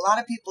night. But a lot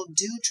of people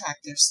do track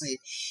their sleep,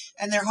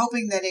 and they're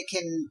hoping that it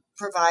can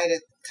provide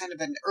a kind of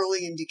an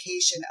early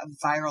indication of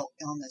viral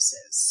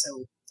illnesses.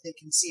 So they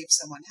can see if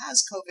someone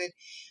has COVID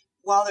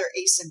while they're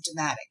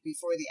asymptomatic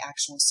before the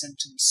actual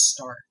symptoms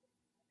start.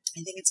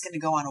 I think it's going to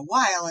go on a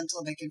while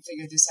until they can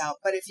figure this out.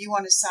 But if you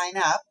want to sign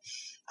up,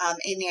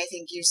 Amy, I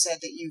think you said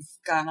that you've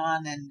gone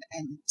on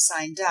and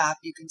signed up.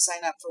 You can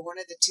sign up for one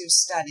of the 2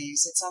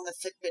 studies. It's on the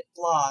Fitbit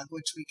blog,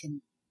 which we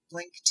can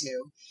link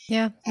to.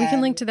 Yeah, we can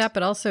link to that,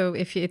 but also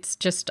if it's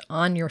just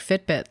on your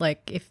Fitbit,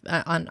 like if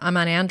I'm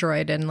on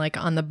Android, and like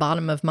on the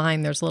bottom of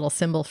mine, there's a little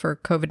symbol for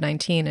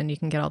COVID-19, and you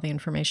can get all the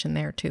information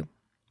there too.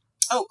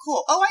 Oh,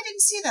 cool. Oh, I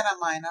didn't see that on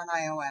mine on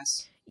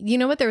iOS. You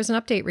know what? There was an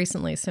update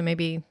recently, so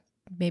maybe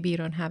you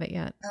don't have it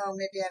yet. Oh,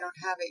 maybe I don't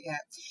have it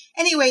yet.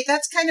 Anyway,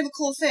 that's kind of a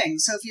cool thing.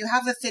 So if you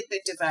have a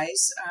Fitbit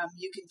device,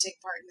 you can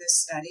take part in this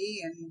study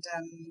and,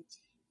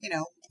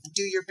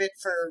 do your bit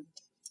for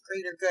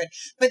greater good.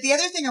 But the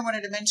other thing I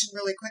wanted to mention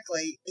really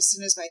quickly, as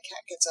soon as my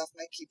cat gets off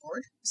my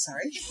keyboard,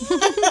 sorry.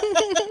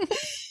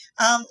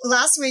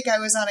 Last week I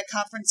was on a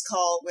conference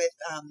call with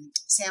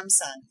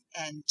Samsung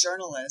and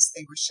journalists.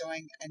 They were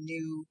showing a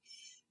new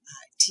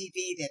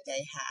TV that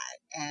they had.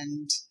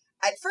 And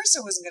at first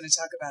I wasn't going to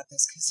talk about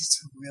this because it's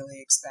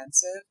really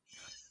expensive,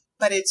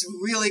 but it's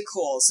really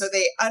cool. So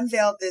they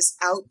unveiled this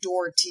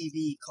outdoor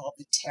TV called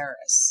the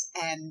Terrace.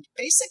 And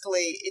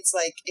basically it's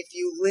like if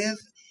you live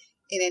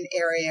in an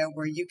area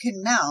where you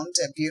can mount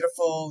a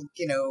beautiful,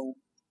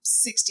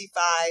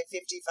 65,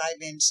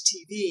 55-inch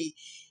TV,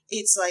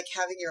 it's like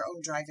having your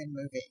own drive-in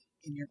movie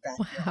in your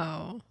backyard.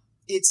 Wow.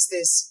 It's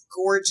this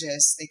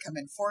gorgeous, they come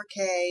in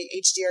 4K,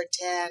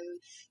 HDR10,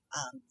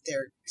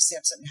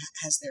 Samsung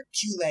has their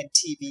QLED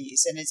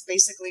TVs, and it's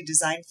basically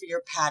designed for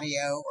your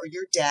patio or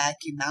your deck.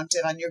 You mount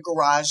it on your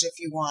garage if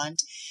you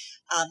want.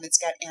 It's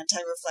got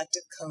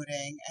anti-reflective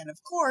coating, and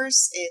of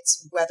course,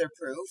 it's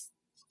weatherproof,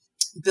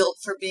 built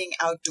for being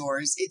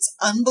outdoors. It's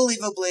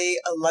unbelievably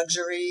a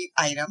luxury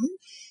item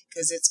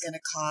because it's going to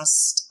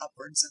cost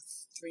upwards of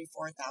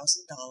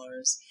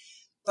 $3,000-$4,000.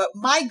 But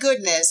my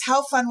goodness,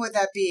 how fun would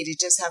that be to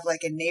just have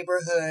like a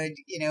neighborhood,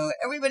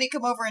 everybody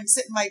come over and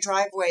sit in my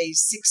driveway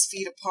 6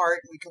 feet apart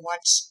and we can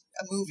watch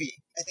a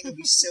movie. I think it'd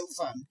be so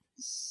fun.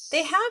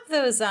 They have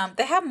those,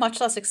 they have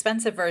much less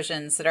expensive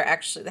versions that are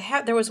actually,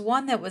 there was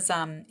one that was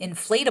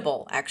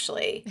inflatable,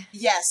 actually.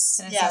 Yes,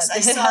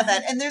 I saw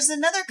that. And there's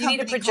another company. You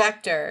need a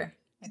projector.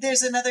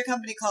 There's another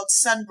company called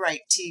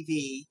Sunbright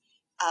TV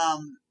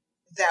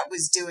that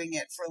was doing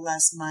it for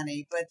less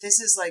money. But this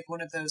is like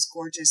one of those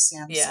gorgeous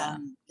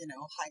Samsung,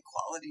 high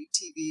quality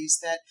TVs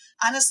that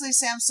honestly,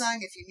 Samsung,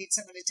 if you need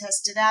someone to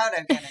test it out,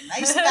 I've got a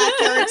nice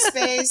backyard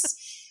space.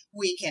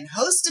 We can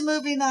host a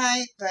movie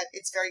night, but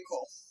it's very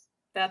cool.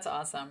 That's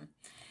awesome.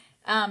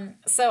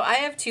 So I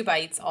have 2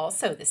 bites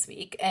also this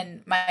week,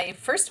 and my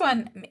first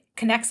one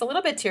connects a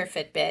little bit to your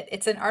Fitbit.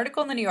 It's an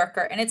article in the New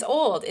Yorker, and it's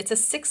old. It's a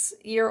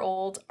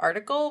 6-year-old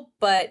article,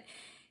 but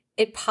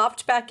it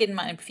popped back in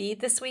my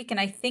feed this week, and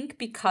I think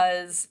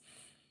because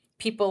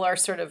people are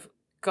sort of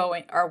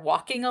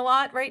walking a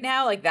lot right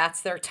now, like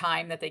that's their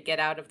time that they get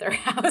out of their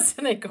house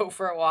and they go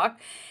for a walk.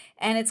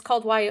 And it's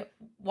called Why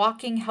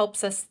Walking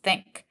Helps Us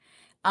Think.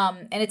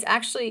 And it's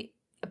actually,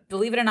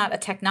 believe it or not, a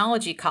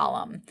technology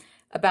column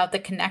about the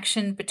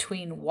connection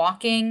between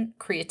walking,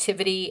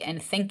 creativity,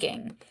 and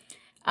thinking.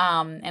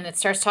 And it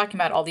starts talking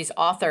about all these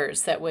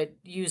authors that would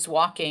use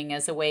walking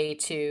as a way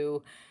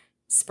to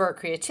spur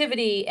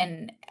creativity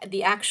and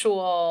the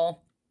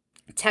actual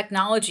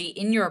technology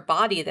in your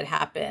body that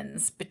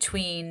happens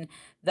between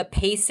the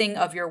pacing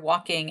of your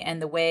walking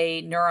and the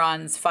way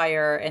neurons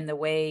fire and the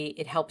way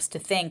it helps to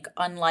think,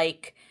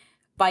 unlike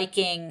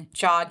biking,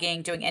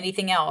 jogging, doing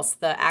anything else.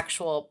 The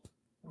actual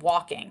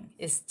walking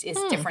is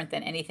different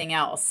than anything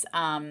else.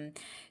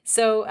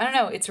 So I don't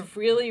know. It's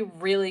really,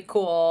 really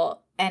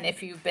cool. And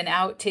if you've been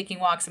out taking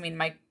walks, I mean,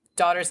 my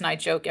daughters and I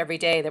joke every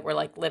day that we're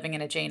like living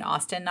in a Jane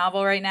Austen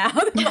novel right now.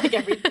 Like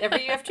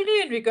every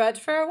afternoon we go out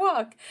for a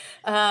walk.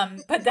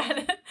 But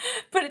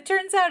it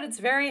turns out it's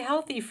very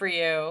healthy for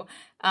you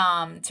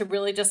to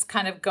really just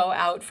kind of go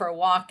out for a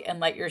walk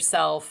and let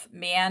yourself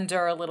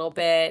meander a little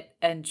bit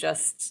and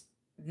just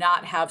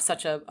not have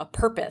such a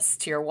purpose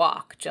to your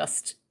walk.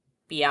 Just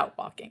be out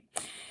walking.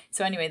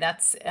 So anyway,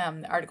 that's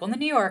the article in the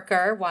New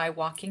Yorker, Why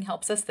Walking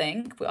Helps Us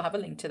Think. We'll have a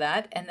link to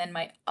that. And then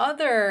my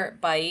other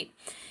bite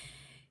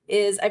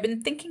is I've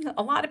been thinking,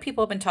 a lot of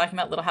people have been talking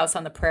about Little House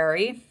on the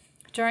Prairie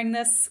during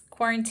this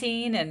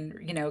quarantine and,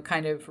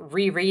 kind of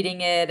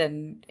rereading it.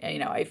 And,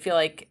 I feel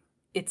like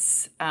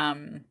it's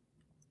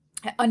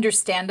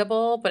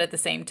understandable, but at the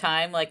same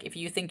time, like if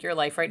you think your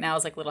life right now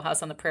is like Little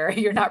House on the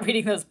Prairie, you're not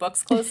reading those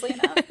books closely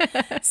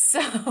enough.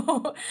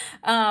 So,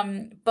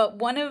 but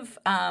one of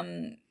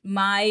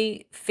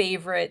my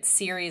favorite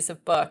series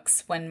of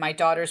books when my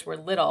daughters were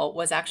little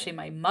was actually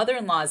my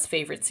mother-in-law's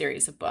favorite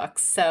series of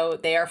books. So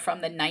they are from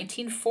the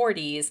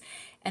 1940s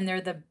and they're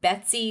the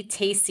Betsy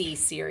Tacy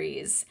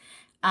series.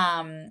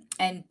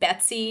 And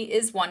Betsy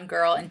is one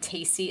girl and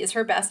Tacy is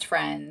her best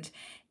friend.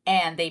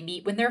 And they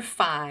meet when they're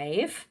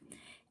 5.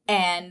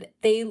 And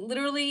they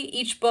literally,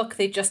 each book,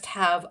 they just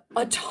have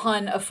a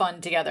ton of fun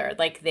together.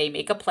 Like they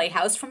make a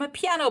playhouse from a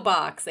piano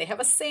box. They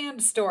have a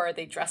sand store.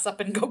 They dress up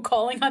and go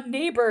calling on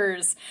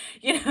neighbors.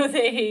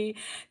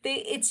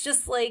 It's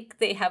just like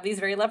they have these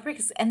very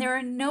elaborate, and there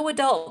are no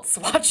adults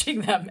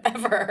watching them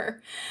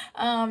ever.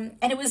 And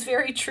it was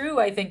very true,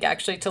 I think,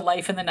 actually, to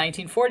life in the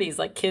 1940s.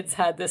 Like kids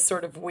had this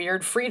sort of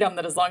weird freedom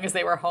that as long as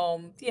they were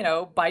home,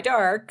 by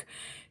dark,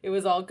 it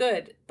was all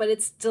good. But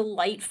it's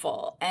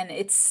delightful. And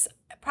it's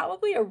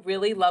probably a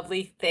really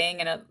lovely thing.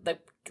 And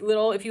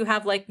if you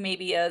have like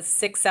maybe a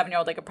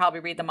 6-7-year-old, they could probably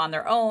read them on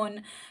their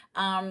own.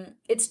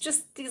 It's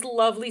just these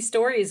lovely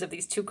stories of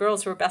these 2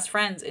 girls who are best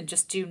friends and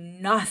just do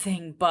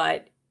nothing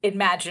but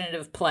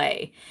imaginative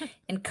play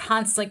and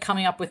constantly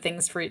coming up with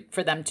things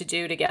for them to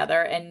do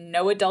together. And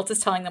no adult is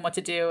telling them what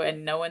to do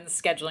and no one's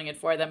scheduling it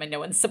for them and no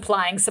one's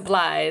supplying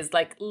supplies.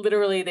 Like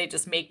literally they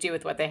just make do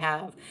with what they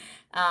have.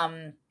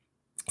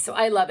 So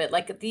I love it.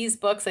 Like these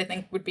books, I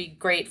think would be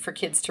great for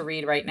kids to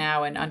read right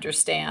now and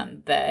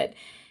understand that,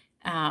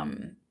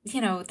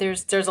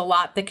 there's a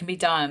lot that can be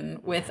done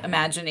with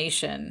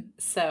imagination.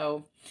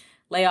 So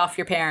lay off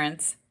your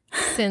parents.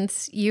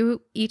 Since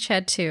you each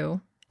had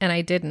 2 and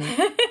I didn't,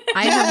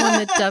 I have one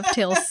that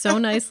dovetails so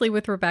nicely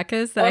with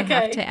Rebecca's that Okay. I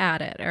have to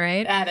add it. All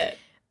right. Add it.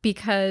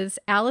 Because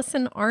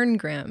Allison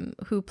Arngrim,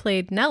 who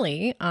played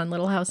Nellie on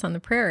Little House on the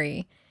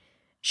Prairie,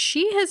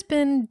 she has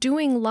been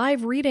doing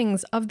live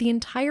readings of the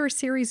entire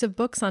series of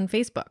books on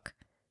Facebook,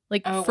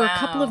 for a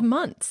couple of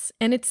months,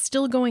 and it's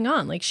still going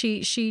on. Like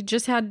she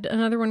just had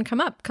another one come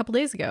up a couple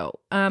days ago.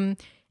 And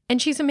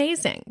she's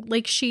amazing.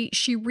 Like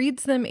she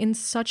reads them in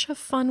such a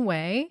fun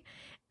way.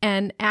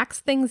 and acts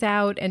things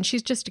out. And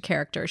she's just a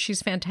character.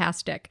 She's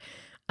fantastic.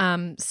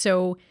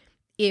 So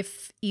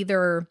if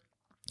either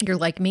you're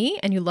like me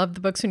and you loved the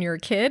books when you were a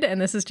kid and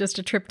this is just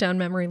a trip down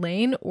memory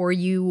lane, or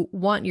you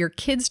want your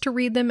kids to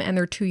read them and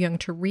they're too young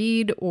to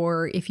read,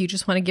 or if you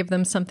just want to give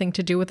them something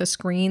to do with a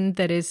screen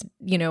that is,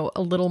 you know,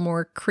 a little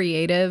more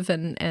creative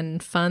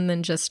and fun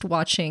than just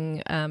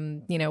watching,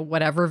 you know,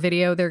 whatever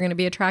video they're going to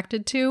be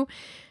attracted to,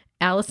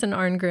 Alison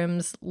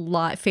Arngrim's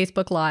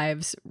Facebook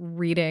Lives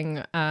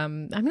reading.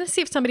 I'm going to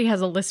see if somebody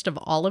has a list of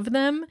all of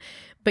them,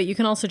 but you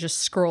can also just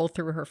scroll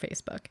through her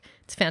Facebook.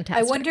 It's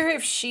fantastic. I wonder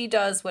if she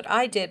does what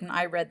I did and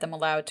I read them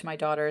aloud to my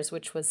daughters,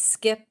 which was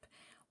skip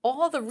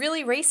all the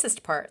really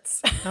racist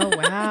parts. Oh,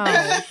 wow.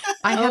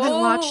 I haven't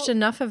watched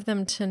enough of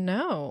them to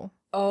know.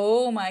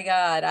 Oh my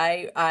God.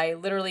 I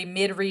literally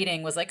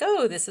mid-reading was like,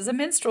 oh, this is a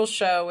minstrel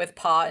show with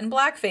Pa and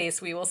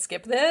blackface. We will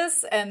skip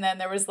this. And then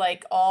there was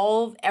like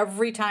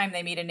every time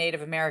they meet a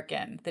Native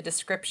American, the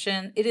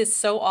description, it is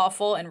so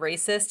awful and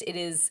racist. It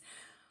is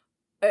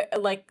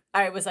like,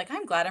 I was like,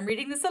 I'm glad I'm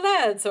reading this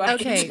aloud so I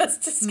can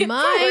just skip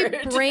my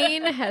forward.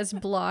 brain has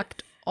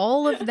blocked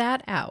all of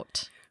that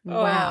out.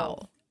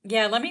 Wow.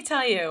 Yeah, let me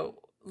tell you.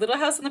 Little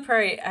House on the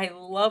Prairie, I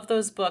love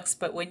those books,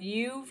 but when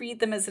you read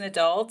them as an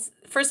adult,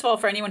 first of all,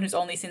 for anyone who's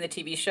only seen the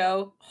TV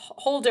show,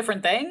 whole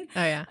different thing.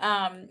 Oh,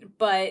 yeah.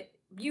 But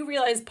you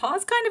realize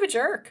Pa's kind of a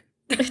jerk.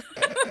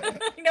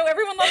 You know,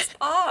 everyone loves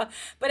Pa,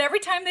 but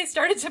every time they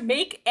started to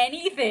make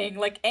anything,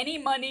 like any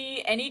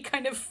money, any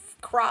kind of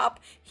crop,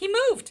 he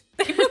moved.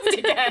 They moved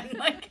again.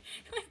 like,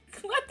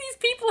 let these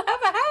people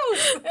have a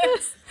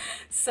house.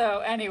 So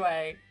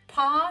anyway,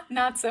 Pa,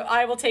 not so.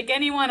 I will take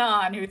anyone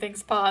on who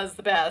thinks Pa is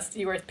the best.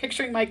 You were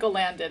picturing Michael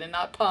Landon and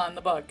not Pa in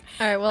the book.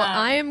 All right. Well,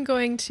 I am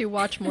going to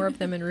watch more of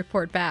them and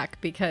report back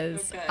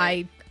because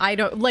Okay. I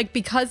don't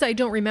because I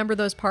don't remember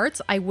those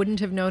parts. I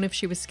wouldn't have known if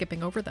she was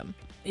skipping over them.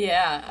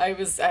 Yeah,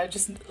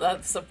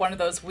 that's one of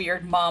those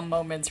weird mom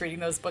moments reading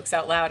those books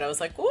out loud. I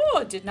was like,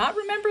 oh, did not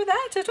remember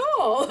that at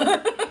all.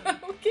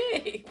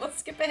 Okay, let's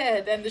skip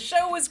ahead. And the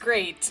show was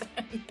great.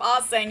 Pa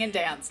sang and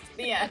danced.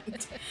 The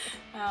end.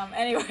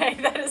 Anyway,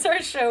 that is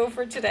our show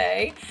for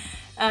today.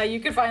 You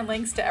can find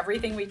links to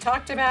everything we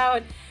talked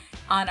about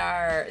on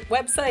our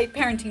website,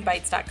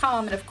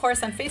 parentingbites.com, and of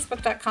course on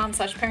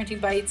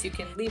facebook.com/parentingbites. You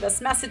can leave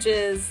us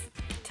messages,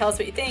 tell us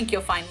what you think.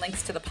 You'll find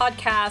links to the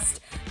podcast.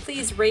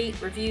 Please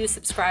rate, review,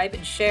 subscribe,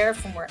 and share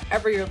from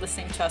wherever you're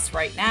listening to us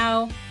right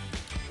now.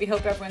 We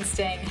hope everyone's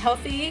staying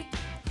healthy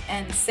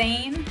and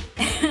sane.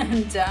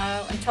 And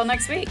until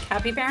next week,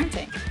 happy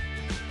parenting.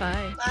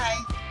 Bye. Bye.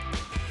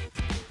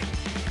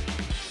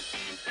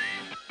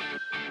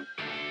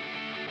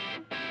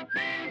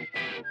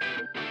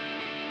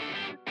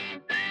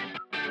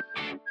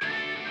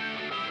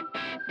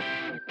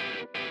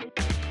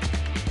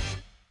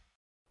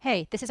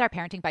 Hey, this is our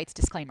Parenting Bites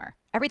disclaimer.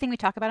 Everything we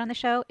talk about on the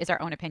show is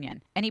our own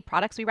opinion. Any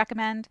products we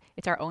recommend,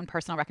 it's our own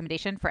personal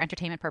recommendation for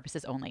entertainment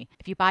purposes only.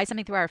 If you buy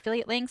something through our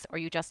affiliate links, or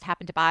you just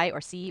happen to buy or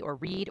see or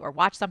read or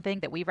watch something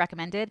that we've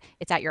recommended,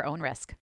 it's at your own risk.